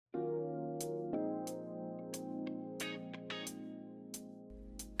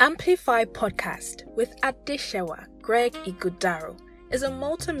Amplify Podcast with Adeshewa Greg Igudaro is a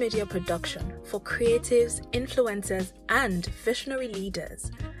multimedia production for creatives, influencers, and visionary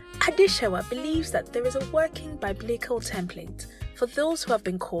leaders. Adeshewa believes that there is a working biblical template for those who have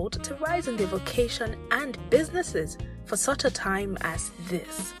been called to rise in their vocation and businesses for such a time as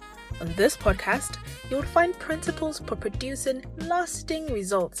this. On this podcast, you will find principles for producing lasting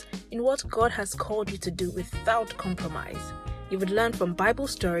results in what God has called you to do without compromise. You would learn from Bible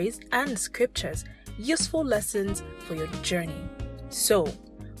stories and scriptures, useful lessons for your journey. So,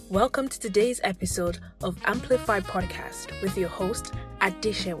 welcome to today's episode of Amplify Podcast with your host,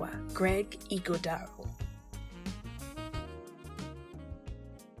 Adeshewa Greg Igudaro.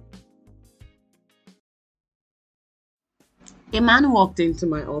 A man walked into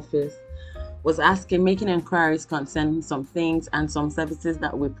my office, was making inquiries concerning some things and some services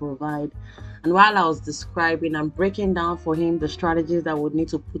that we provide. And while I was describing and breaking down for him the strategies that would need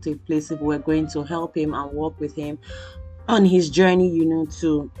to put in place if we're going to help him and work with him on his journey,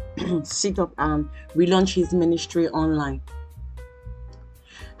 to sit up and relaunch his ministry online.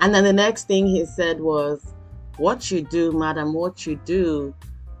 And then the next thing he said was, "What you do, madam, what you do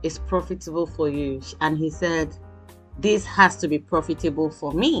is profitable for you." And he said, "This has to be profitable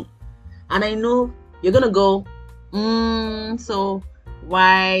for me." And I know you're going to go, so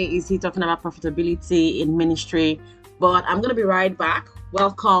why is he talking about profitability in ministry? But I'm going to be right back.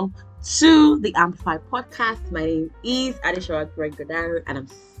 Welcome to the Amplify Podcast. My name is Adeshewa Greg Igudaro, and I'm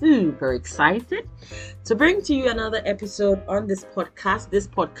super excited to bring to you another episode on this podcast. This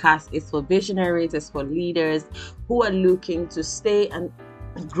podcast is for visionaries, it's for leaders who are looking to stay and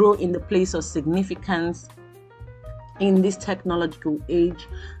grow in the place of significance in this technological age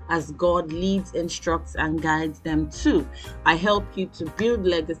as God leads, instructs, and guides them too. I help you to build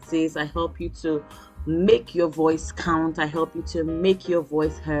legacies. I help you to make your voice count. I help you to make your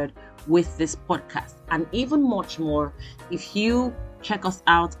voice heard with this podcast. And even much more, if you check us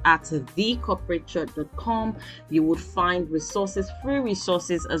out at thecorporatechurch.com, you would find resources, free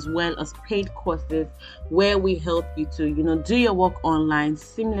resources, as well as paid courses where we help you to, do your work online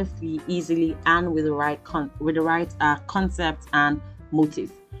seamlessly, easily, and with the right concepts and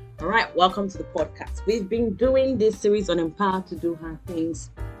motives. All right, welcome to the podcast. We've been doing this series on Empowered to Do Hard Things,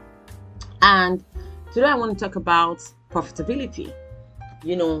 and today I want to talk about profitability.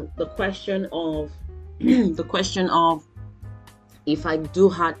 The question of if I do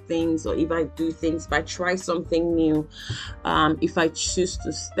hard things, or if I do things, if I try something new, if I choose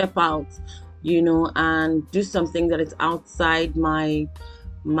to step out, and do something that is outside my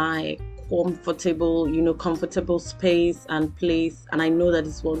comfortable space and place, and I know that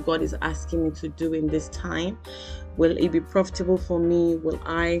is what God is asking me to do in this time, will it be profitable for me? Will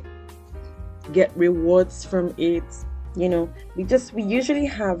I get rewards from it? We usually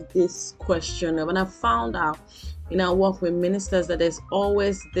have this question of, and I found out in our work with ministers that there's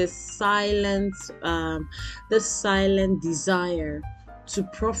always this silent desire to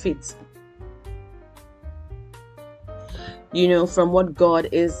profit, from what God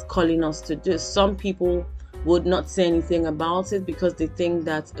is calling us to do. Some people would not say anything about it because they think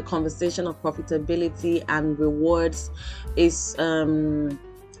that a conversation of profitability and rewards is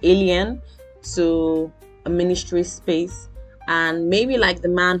alien to a ministry space. And maybe like the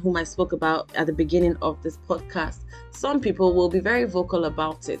man whom I spoke about at the beginning of this podcast, some people will be very vocal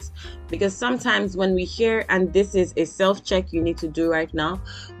about it, because sometimes when we hear, and this is a self-check you need to do right now,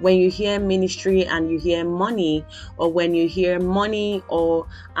 when you hear ministry and you hear money, or when you hear money or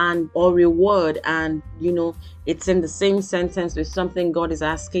reward, and it's in the same sentence with something God is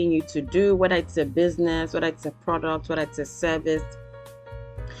asking you to do, whether it's a business, whether it's a product, whether it's a service,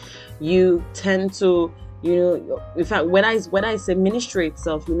 you tend to, in fact, when I say ministry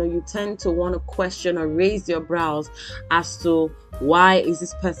itself, you tend to want to question or raise your brows as to why is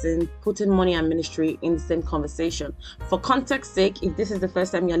this person putting money and ministry in the same conversation. For context sake, if this is the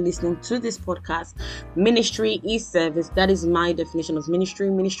first time you're listening to this podcast, ministry is service. That is my definition of ministry.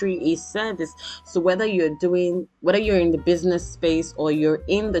 Ministry is service. So whether you're in the business space or you're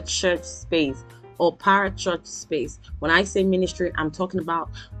in the church space or parachurch space, when I say ministry, I'm talking about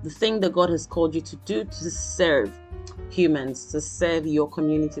the thing that God has called you to do, to serve humans, to serve your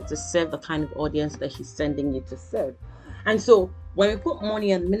community, to serve the kind of audience that He's sending you to serve. And so when we put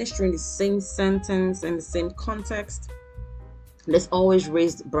money and ministry in the same sentence, in the same context, there's always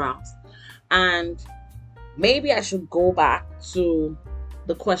raised brows. And maybe I should go back to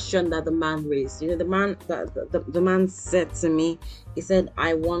the question that the man raised. The man said to me, he said,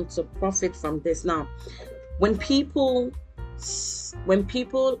 "I want to profit from this." Now, when people when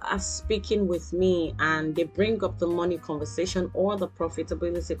people are speaking with me and they bring up the money conversation or the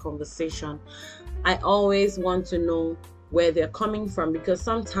profitability conversation, I always want to know where they're coming from, because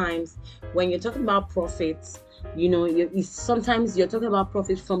sometimes when you're talking about profits, sometimes you're talking about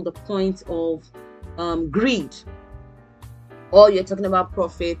profit from the point of greed, or you're talking about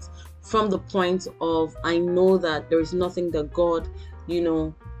profit from the point of, I know that there is nothing that God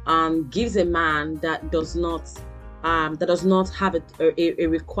gives a man that does not have a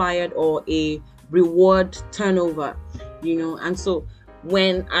required or a reward turnover, and so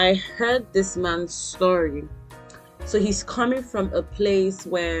when I heard this man's story, so he's coming from a place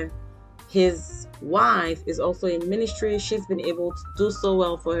where his wife is also in ministry. She's been able to do so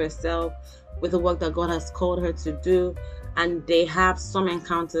well for herself with the work that God has called her to do. And they have some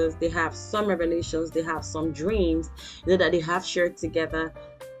encounters, they have some revelations, they have some dreams that they have shared together.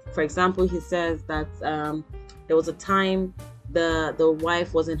 For example, he says that there was a time the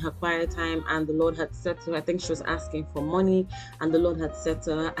wife was in her quiet time, and the Lord had said to her, I think she was asking for money, and the Lord had said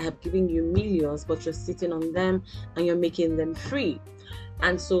to her, I have given you millions, but you're sitting on them and you're making them free.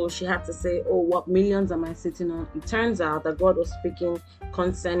 And so she had to say, oh, what millions am I sitting on? It turns out that God was speaking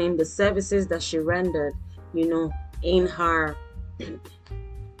concerning the services that she rendered, in her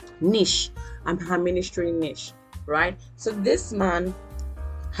niche and her ministry niche, right? So this man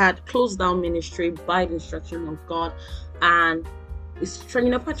had closed down ministry by the instruction of God, and is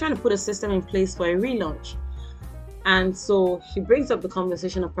trying to put a system in place for a relaunch. And so he brings up the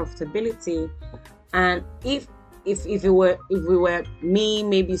conversation of profitability. And if we were me,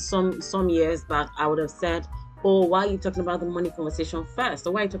 maybe some years back, I would have said, oh, why are you talking about the money conversation first?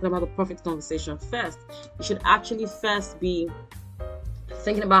 Or why are you talking about the profit conversation first? You should actually first be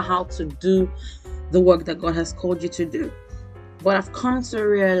thinking about how to do the work that God has called you to do. But I've come to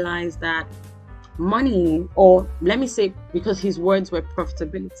realize that money, or let me say, because his words were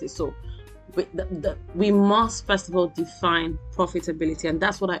profitability, so we must first of all define profitability, and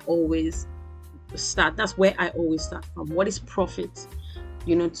that's what I always start. That's where I always start from. What is profit?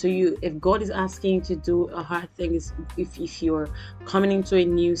 To you, if God is asking you to do a hard thing, is if you're coming into a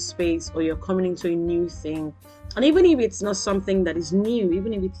new space or you're coming into a new thing, and even if it's not something that is new,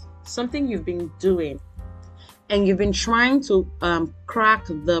 even if it's something you've been doing and you've been trying to crack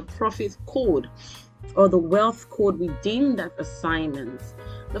the profit code or the wealth code within that assignment,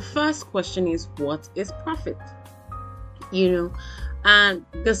 the first question is, what is profit? And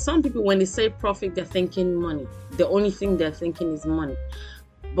there's some people, when they say profit, they're thinking money. The only thing they're thinking is money.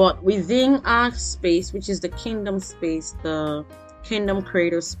 But within our space, which is the kingdom space, the kingdom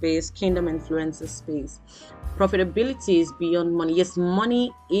creator space, kingdom influencer space, profitability is beyond money. Yes,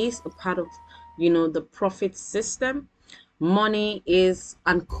 money is a part of, the profit system. Money is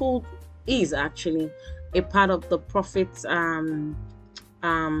actually a part of the profit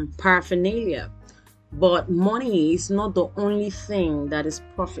paraphernalia. But money is not the only thing that is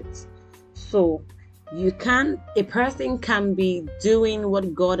profit. So a person can be doing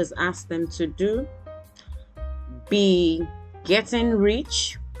what God has asked them to do, be getting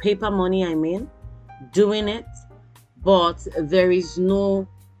rich, paper money, doing it, but there is no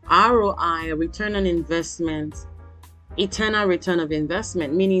ROI, return on investment, eternal return of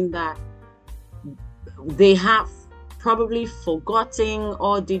investment, meaning that they have probably forgotten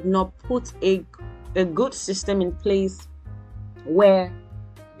or did not put a good system in place where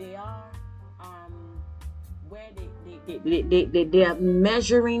they are they are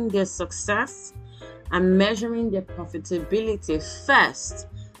measuring their success and measuring their profitability first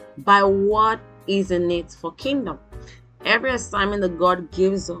by what is in it for kingdom. Every assignment that God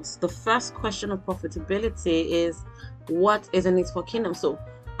gives us, the first question of profitability is, what is in it for kingdom? So,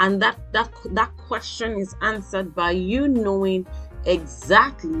 and that question is answered by you knowing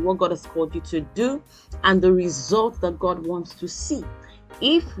exactly what God has called you to do and the result that God wants to see.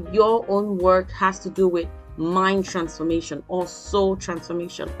 If your own work has to do with mind transformation or soul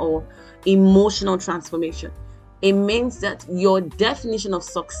transformation or emotional transformation, it means that your definition of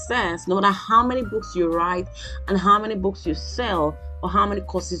success, no matter how many books you write and how many books you sell, or how many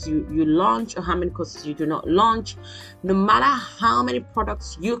courses you launch or how many courses you do not launch, no matter how many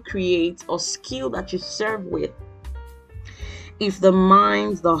products you create or skill that you serve with, if the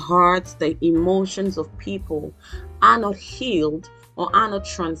minds, the hearts, the emotions of people are not healed or are not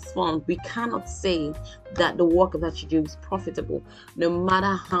transformed, we cannot say that the work that you do is profitable, no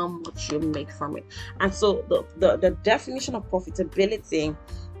matter how much you make from it. And so the definition of profitability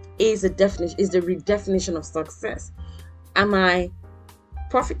is the redefinition of success. Am I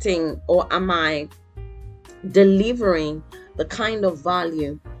profiting, or am I delivering the kind of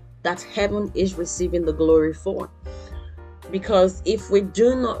value that heaven is receiving the glory for? Because if we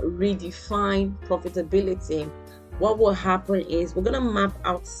do not redefine profitability, what will happen is we're going to map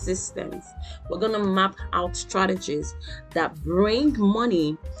out systems, we're going to map out strategies that bring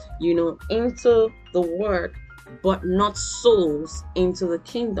money, into the work, but not souls into the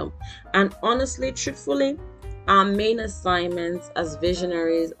kingdom. And honestly, truthfully, our main assignments as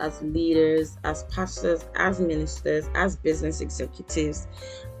visionaries, as leaders, as pastors, as ministers, as business executives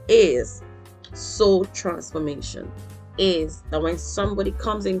is soul transformation. Is that when somebody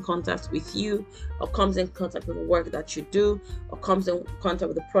comes in contact with you, or comes in contact with the work that you do, or comes in contact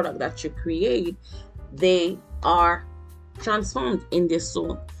with the product that you create, they are transformed in their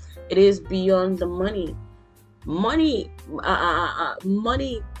soul. It is beyond the money. Money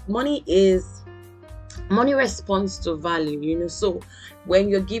responds to value, so when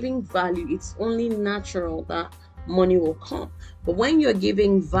you're giving value, it's only natural that money will come. But when you're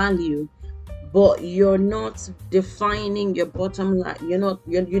giving value, but you're not defining your bottom line, you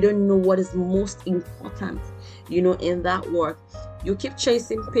don't know what is most important, in that work. You keep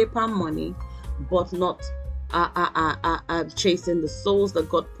chasing paper money, but not chasing the souls that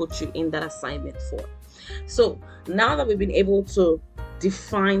God put you in that assignment for. So now that we've been able to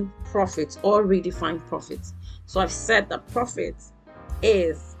define profits or redefine profits, so I've said that profit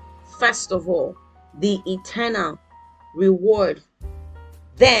is, first of all, the eternal reward.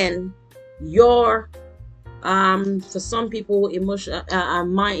 Then your for some people,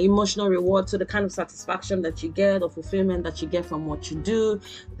 my emotional reward to the kind of satisfaction that you get or fulfillment that you get from what you do.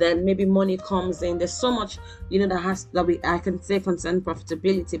 Then maybe money comes in. There's so much I can say concern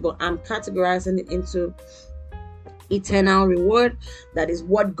profitability, but I'm categorizing it into eternal reward. That is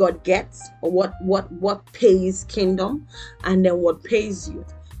what God gets, or what pays kingdom, and then what pays you,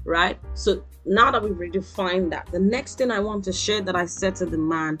 right? So now that we've redefined that, the next thing I want to share that I said to the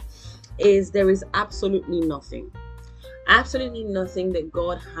man is there is absolutely nothing that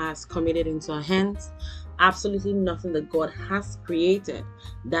God has committed into our hands, absolutely nothing that God has created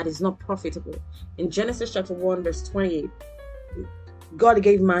that is not profitable. In Genesis chapter 1 verse 28, God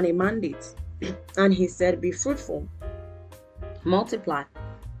gave man a mandate, and he said, be fruitful, multiply,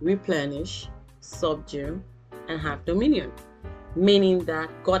 replenish, subdue, and have dominion. Meaning that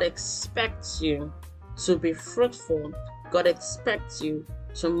God expects you to be fruitful, God expects you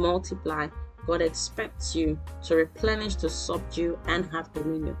to multiply, God expects you to replenish, to subdue, and have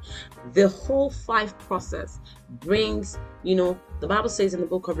dominion. The whole 5 process brings, the Bible says in the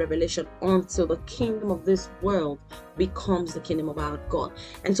book of Revelation, until the kingdom of this world becomes the kingdom of our God.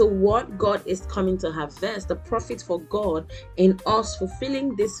 And so what God is coming to harvest, the profit for God in us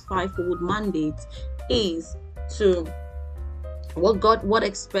fulfilling this 5-fold mandate, is to, what God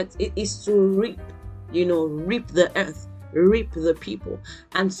expects is to reap the earth, reap the people.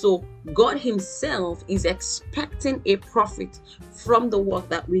 And so God himself is expecting a profit from the work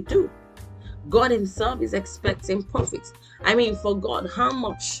that we do. God himself is expecting profit. I mean, for God, how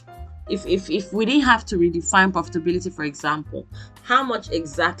much, if we didn't have to redefine profitability, for example, how much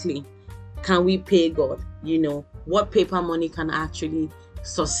exactly can we pay God? What paper money can actually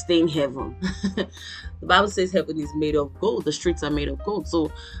sustain heaven? The Bible says heaven is made of gold, the streets are made of gold.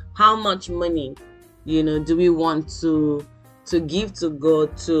 So how much money do we want to give to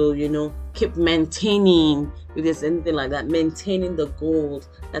God to keep maintaining, if there's anything like that, maintaining the gold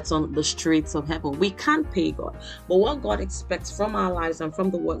that's on the streets of heaven? We can't pay God. But what God expects from our lives and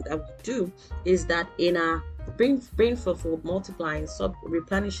from the work that we do is that in our being fulfilled, multiplying,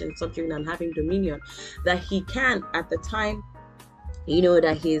 replenishing, subduing, and having dominion, that he can, at the time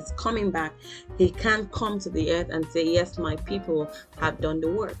that he's coming back, he can come to the earth and say, yes, my people have done the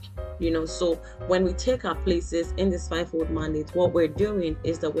work. So when we take our places in this 5-fold mandate, what we're doing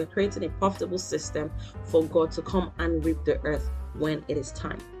is that we're creating a profitable system for God to come and reap the earth when it is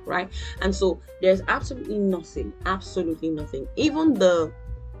time, right? And so there's absolutely nothing, even the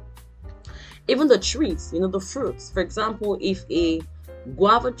trees, the fruits. For example, if a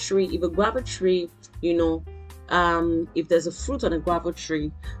guava tree, if there's a fruit on a guava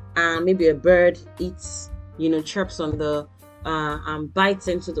tree, and maybe a bird eats, chirps on the bites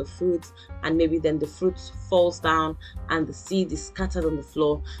into the fruit, and maybe then the fruit falls down and the seed is scattered on the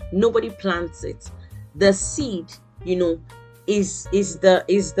floor. Nobody plants it. The seed, is the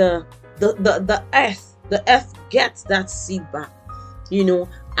earth. The earth gets that seed back,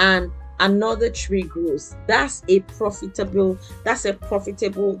 and another tree grows. That's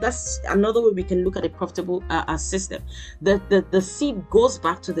another way we can look at a profitable system. The seed goes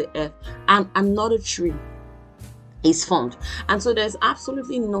back to the earth, and another tree is formed. And so there's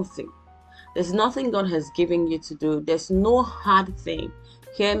absolutely nothing. There's nothing God has given you to do. There's no hard thing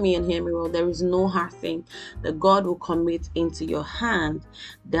hear me and hear me well, there is no hard thing that God will commit into your hand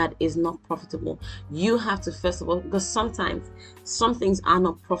that is not profitable. You have to, first of all, because sometimes some things are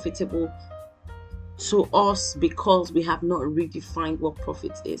not profitable to us because we have not redefined what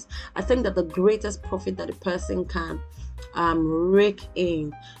profit is. I think that the greatest profit that a person can rake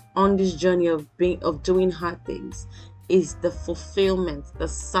in on this journey of doing hard things is the fulfillment, the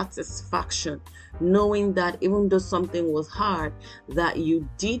satisfaction, knowing that even though something was hard, that you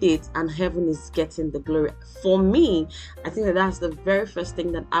did it and heaven is getting the glory. For me, I think that that's the very first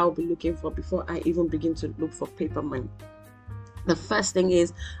thing that I'll be looking for before I even begin to look for paper money. The first thing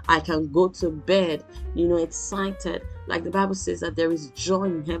is I can go to bed, excited. Like the Bible says that there is joy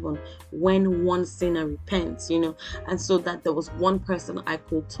in heaven when one sinner repents, and so that there was one person I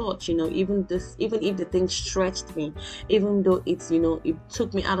could touch, even if the thing stretched me, even though it's, it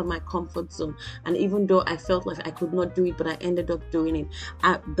took me out of my comfort zone, and even though I felt like I could not do it, but I ended up doing it.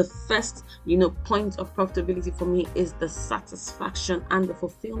 The first, point of profitability for me is the satisfaction and the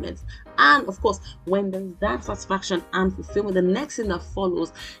fulfillment. And of course, when there's that satisfaction and fulfillment, the next thing that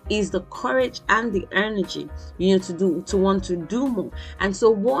follows is the courage and the energy, to want to do more. And so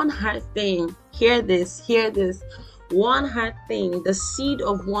one hard thing, hear this, one hard thing, the seed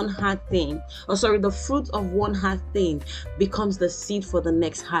of one hard thing, the fruit of one hard thing becomes the seed for the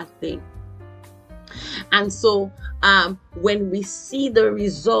next hard thing. And so when we see the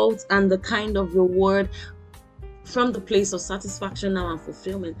results and the kind of reward from the place of satisfaction now and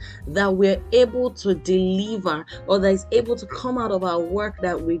fulfillment that we're able to deliver, or that is able to come out of our work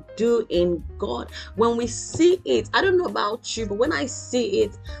that we do in God, when we see it, I don't know about you, but when I see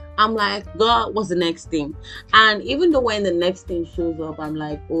it, I'm like, God, what's the next thing? And even though when the next thing shows up, I'm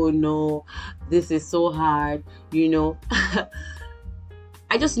like, oh no, this is so hard, I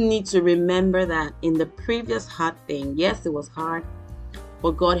just need to remember that in the previous hard thing, yes, it was hard,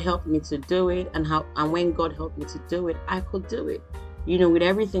 but God helped me to do it, and when God helped me to do it, I could do it, with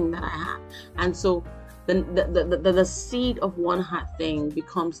everything that I had. And so the seed of one hard thing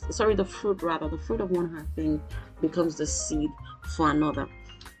becomes, the fruit of one hard thing becomes the seed for another.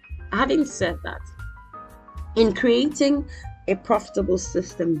 Having said that, in creating a profitable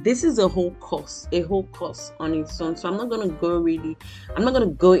system, this is a whole course on its own. So I'm not going to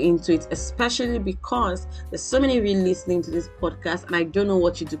go into it, especially because there's so many of you listening to this podcast, and I don't know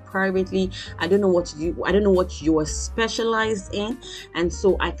what you do privately. I don't know what you do. I don't know what you are specialized in, and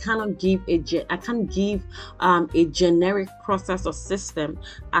so I cannot give a generic process or system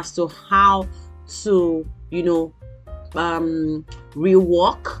as to how to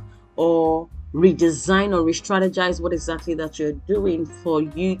rework or redesign or re-strategize what exactly that you're doing for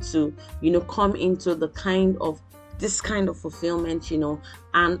you to come into this kind of fulfillment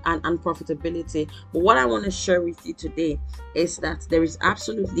and profitability. But what I want to share with you today is that there is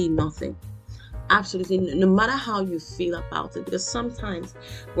absolutely nothing, no matter how you feel about it, because sometimes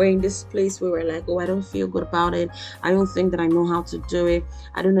we're in this place where we're like, oh, I don't feel good about it, I don't think that I know how to do it,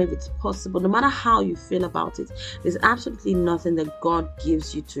 I don't know if it's possible. No matter how you feel about it, there's absolutely nothing that God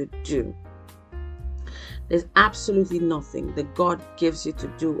gives you to do. There's absolutely nothing that God gives you to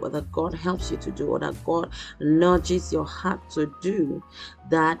do, or that God helps you to do, or that God nudges your heart to do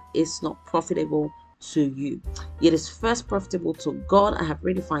that is not profitable to you. It is first profitable to God. I have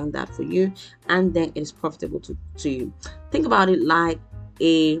redefined that for you, and then it is profitable to you. Think about it like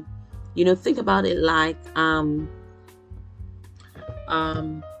a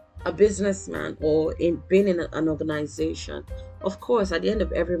businessman, or being in an organization. Of course, at the end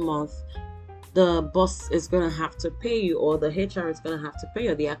of every month, the boss is going to have to pay you, or the HR is going to have to pay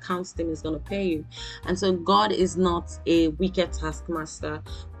you, or the accounts team is going to pay you. And so God is not a wicked taskmaster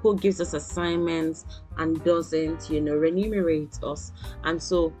who gives us assignments and doesn't, remunerate us. And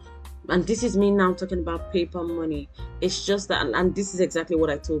this is me now talking about paper money. It's just that, and this is exactly what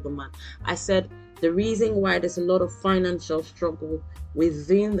I told the man. I said, the reason why there's a lot of financial struggle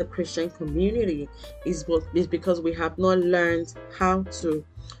within the Christian community is because we have not learned how to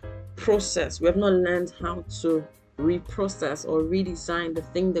process. We have not learned how to reprocess or redesign the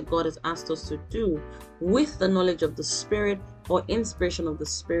thing that God has asked us to do with the knowledge of the Spirit or inspiration of the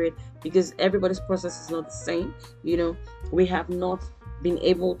Spirit, because everybody's process is not the same. We have not been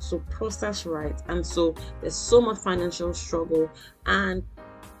able to process right, and so there's so much financial struggle. And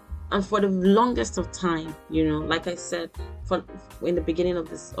for the longest of time, like I said in the beginning of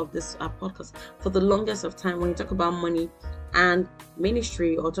this podcast, for the longest of time, when you talk about money and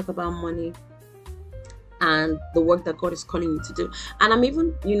ministry, or talk about money and the work that God is calling you to do, and I'm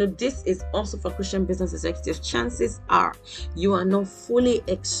even, this is also for Christian business executives, chances are you are not fully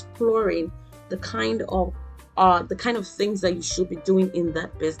exploring the kind of the kind of things that you should be doing in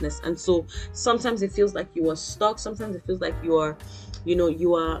that business. And so sometimes it feels like you are stuck. Sometimes it feels like you are your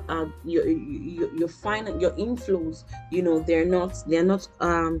inflows,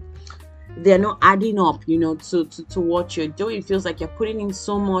 they're not adding up, to what you're doing. It feels like you're putting in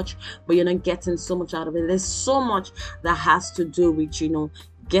so much, but you're not getting so much out of it. There's so much that has to do with,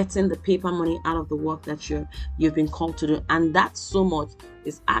 getting the paper money out of the work that you've been called to do. And that so much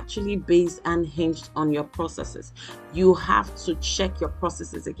is actually based and hinged on your processes. You have to check your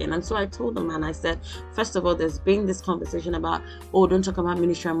processes again. And so I told the man, I said, first of all, there's been this conversation about, don't talk about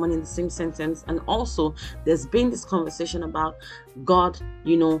ministry and money in the same sentence. And also there's been this conversation about God,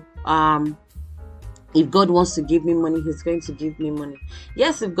 if God wants to give me money, he's going to give me money.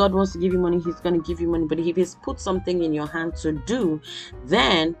 Yes, if God wants to give you money, he's going to give you money. But if he's put something in your hand to do,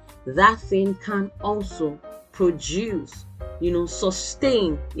 then that thing can also produce,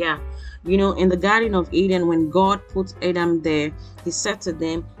 sustain. Yeah. In the Garden of Eden, when God put Adam there, he said to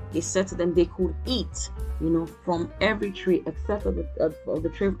them they could eat, from every tree except of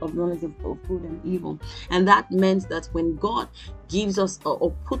the tree of knowledge of good and evil. And that meant that when God gives us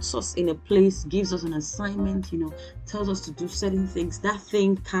or puts us in a place, gives us an assignment, tells us to do certain things, that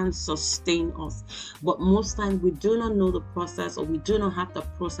thing can sustain us. But most times we do not know the process, or we do not have the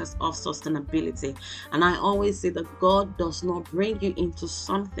process of sustainability. And I always say that God does not bring you into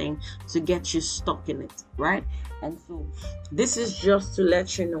something to get you stuck in it, right? And so this is just to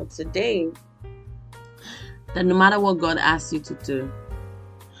let you know today that no matter what God asks you to do,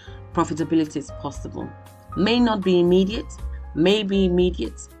 profitability is possible. May not be immediate, may be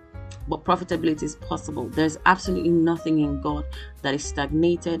immediate, but profitability is possible. There's absolutely nothing in God that is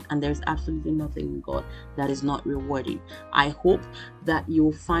stagnated, and there's absolutely nothing in God that is not rewarding. I hope that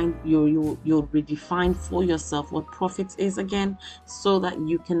you'll find you'll redefine for yourself what profit is again, so that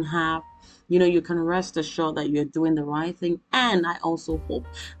you can have, you can rest assured that you're doing the right thing. And I also hope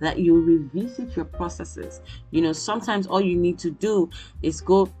that you revisit your processes. Sometimes all you need to do is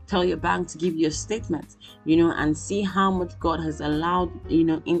go tell your bank to give you a statement, and see how much God has allowed,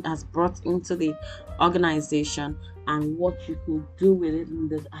 has brought into the organization, and what you could do with it,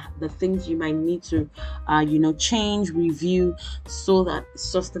 and the things you might need to, change, review, so that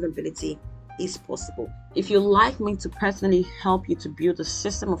sustainability is possible. If you'd like me to personally help you to build a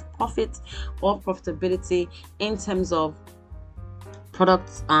system of profit or profitability in terms of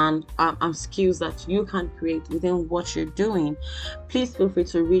products and skills that you can create within what you're doing, please feel free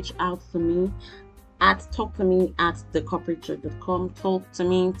to reach out to me talk to me at thecorporatechurch.com. Talk to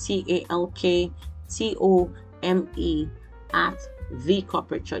me, TALKTOME at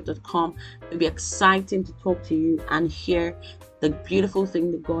thecorporatechurch.com. It'll be exciting to talk to you and hear the beautiful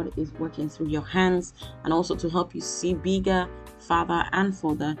thing that God is working through your hands, and also to help you see bigger, farther, and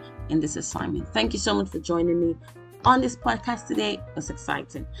further in this assignment. Thank you so much for joining me on this podcast today. It was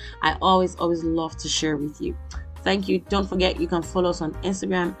exciting. I always love to share with you. Thank you. Don't forget, you can follow us on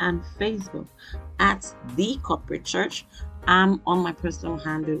Instagram and Facebook at The Corporate Church. I'm on my personal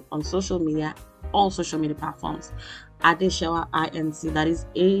handle on social media, all social media platforms, Adesewa INC. That is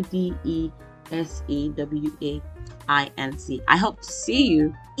ADESEWAINC. I hope to see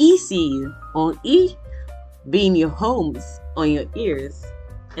you, ECU, or E be in your homes or your ears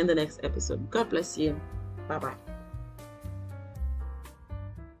in the next episode. God bless you. Bye-bye.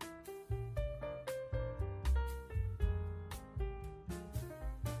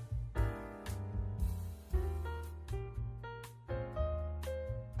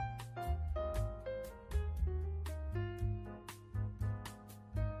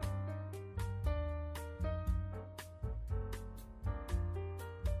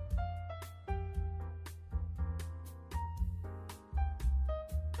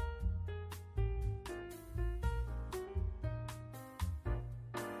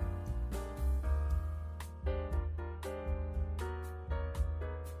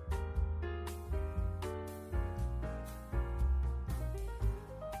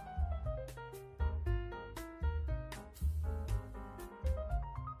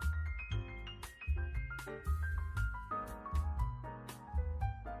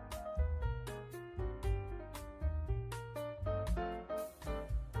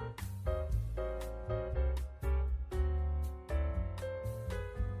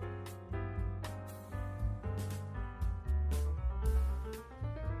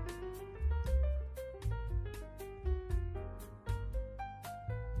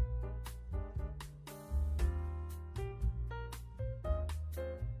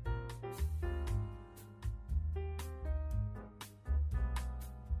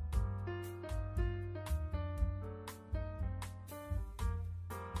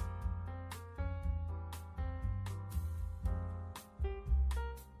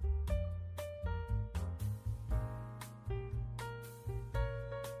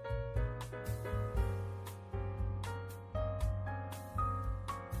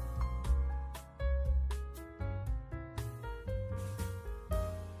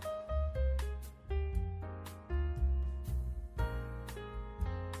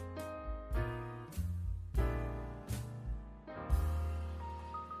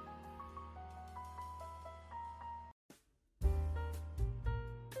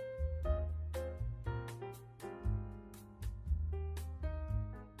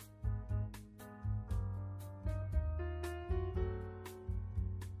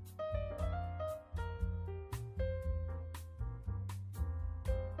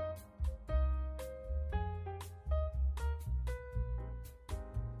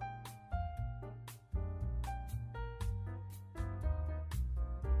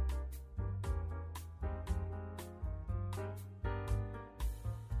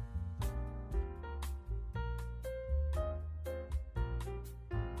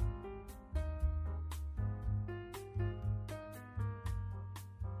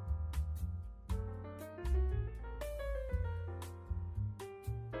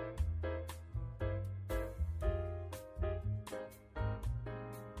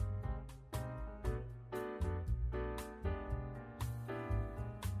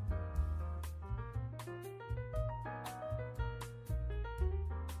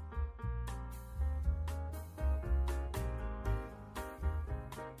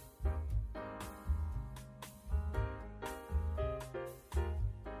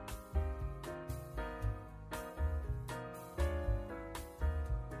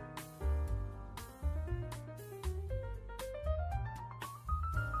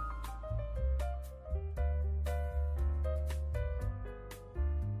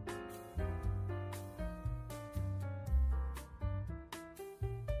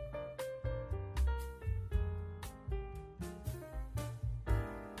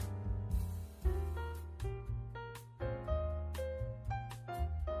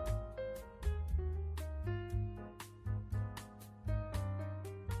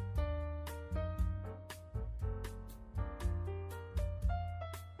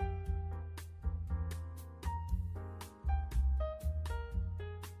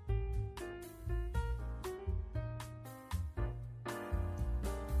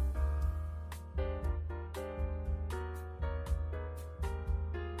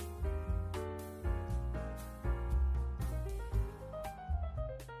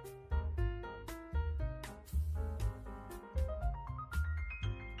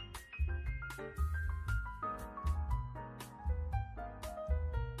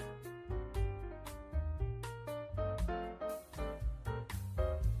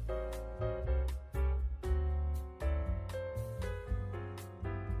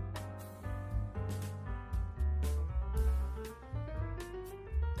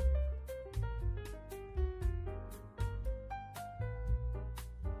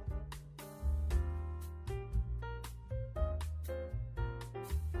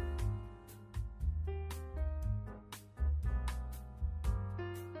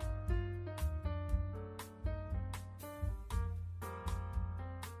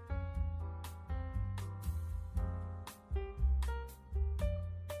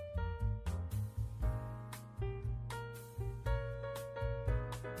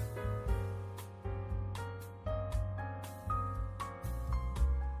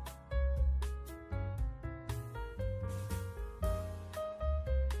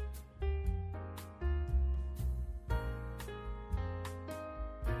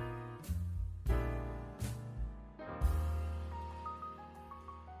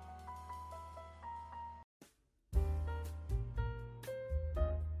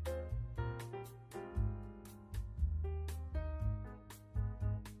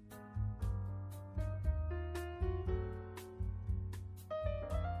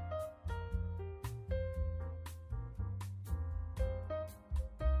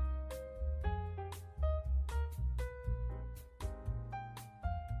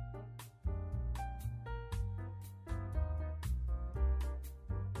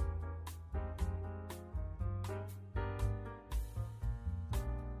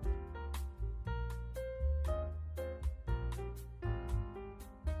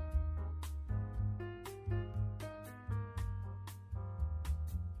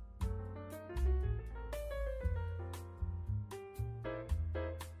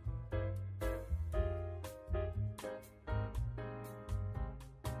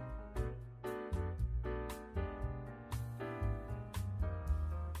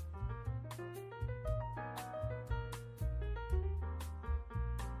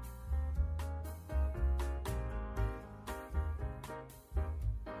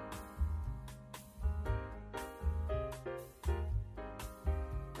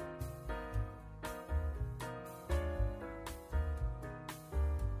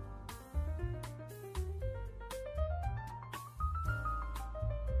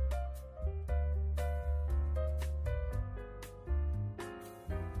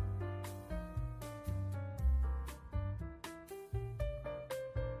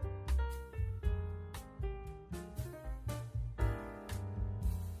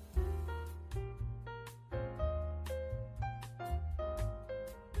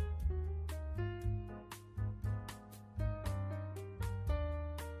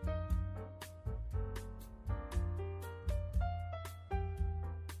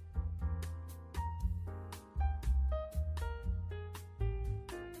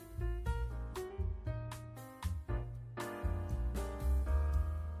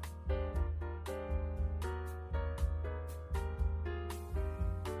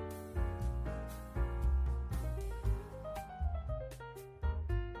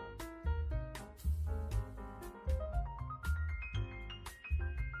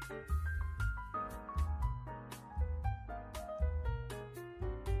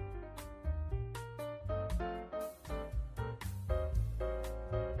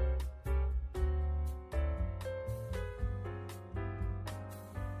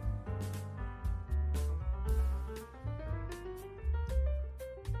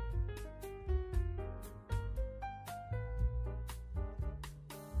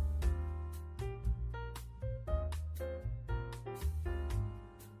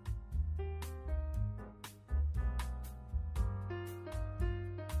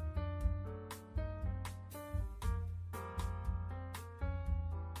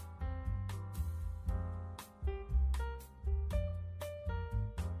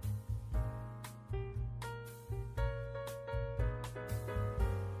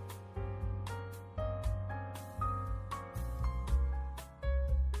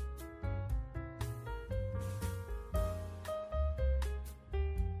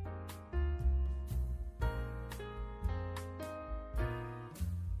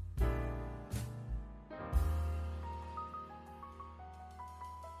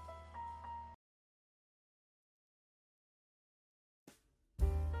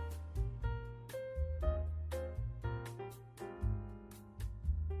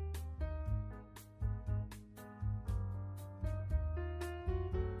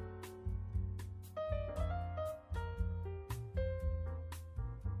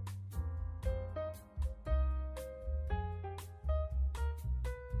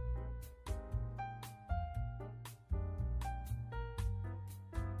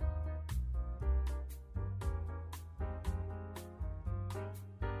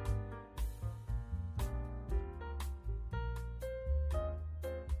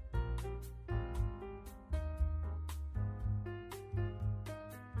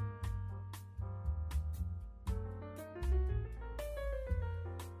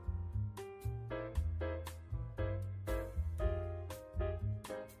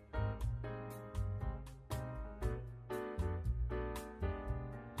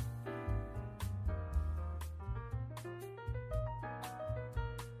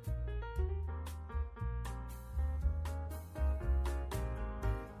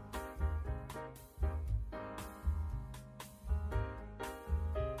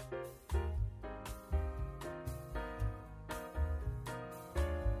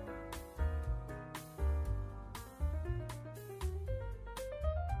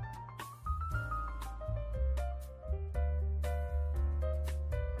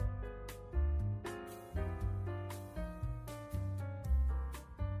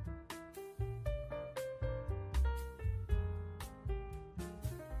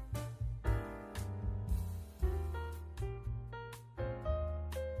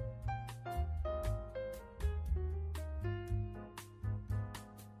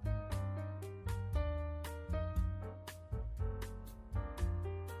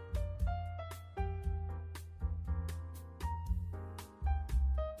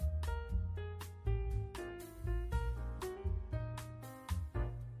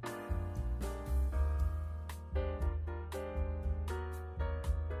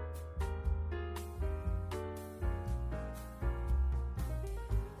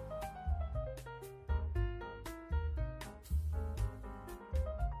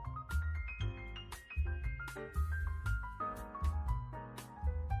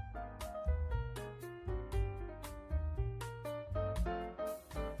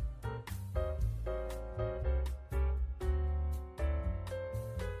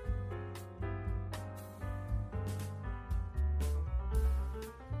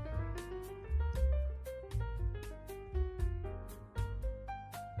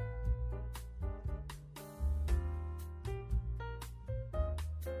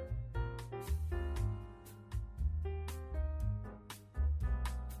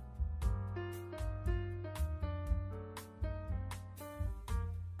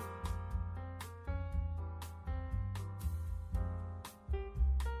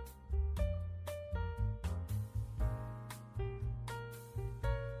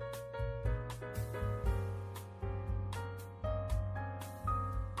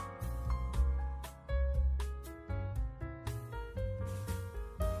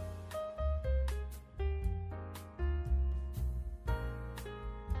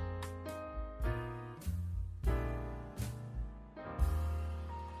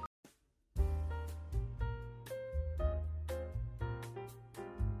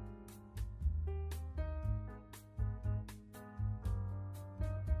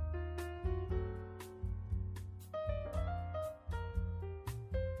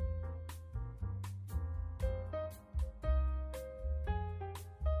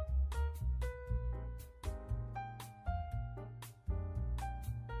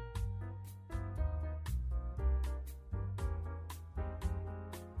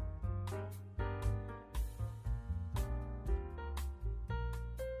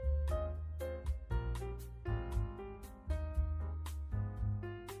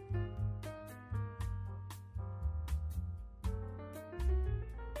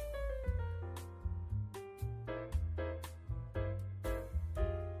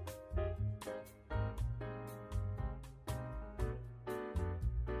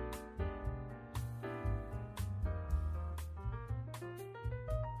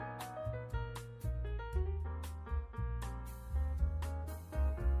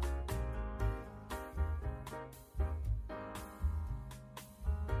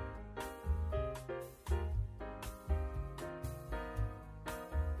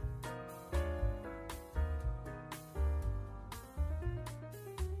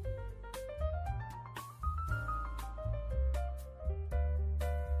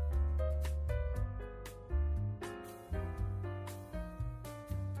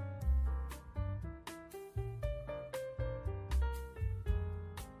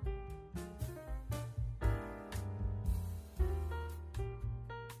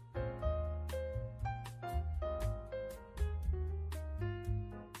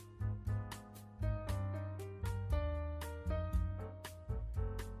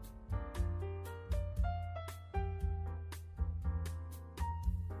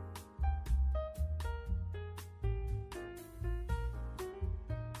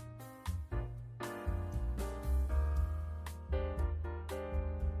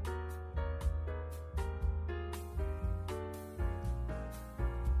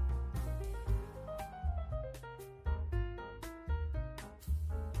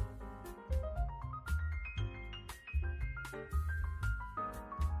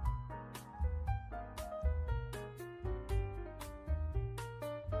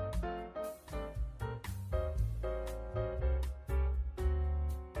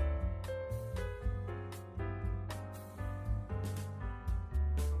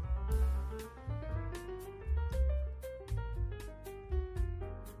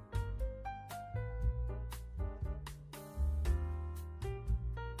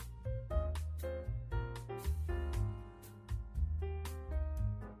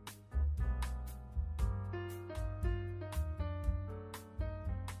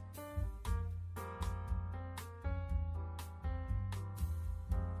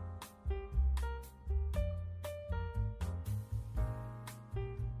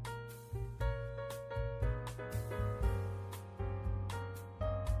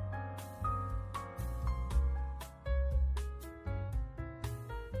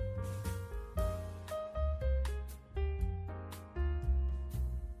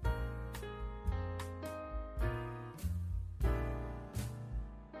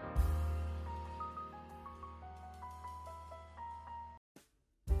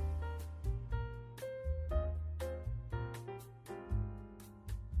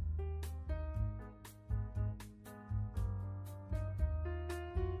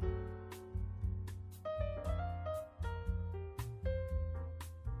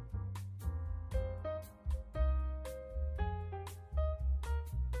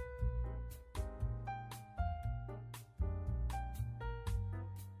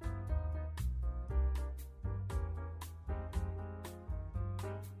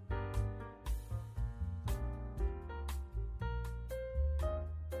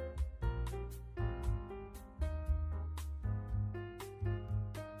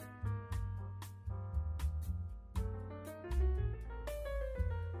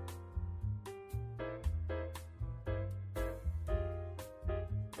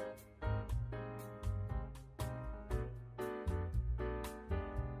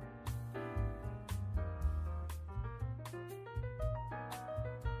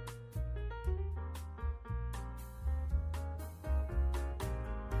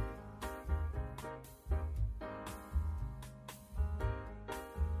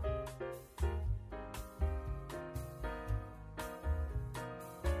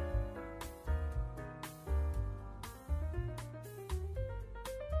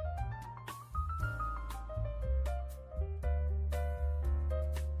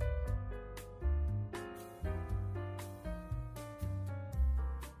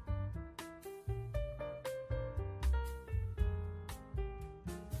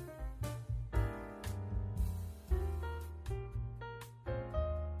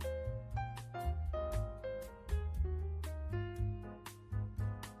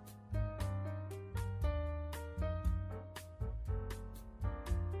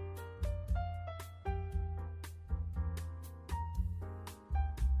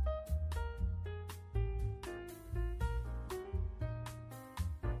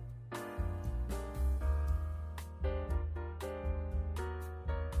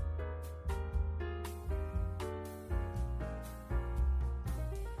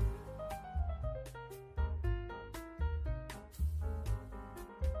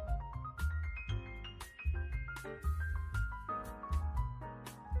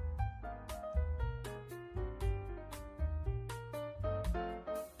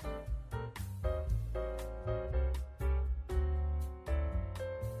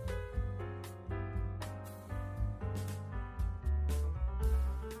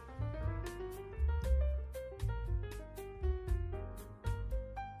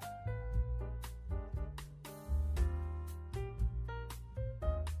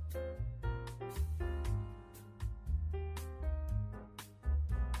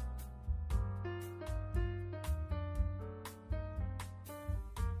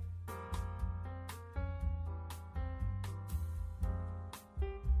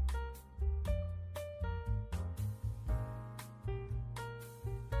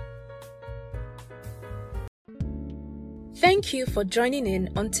 Thank you for joining in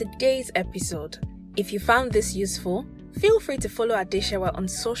on today's episode. If you found this useful, feel free to follow Adesewa on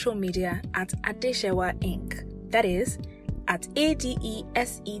social media at Adesewa Inc. That is, at ADESEWAINC.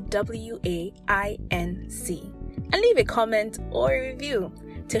 And leave a comment or a review.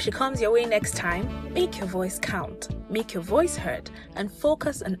 Till she comes your way next time, make your voice count, make your voice heard, and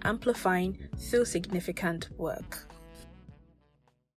focus on amplifying through significant work.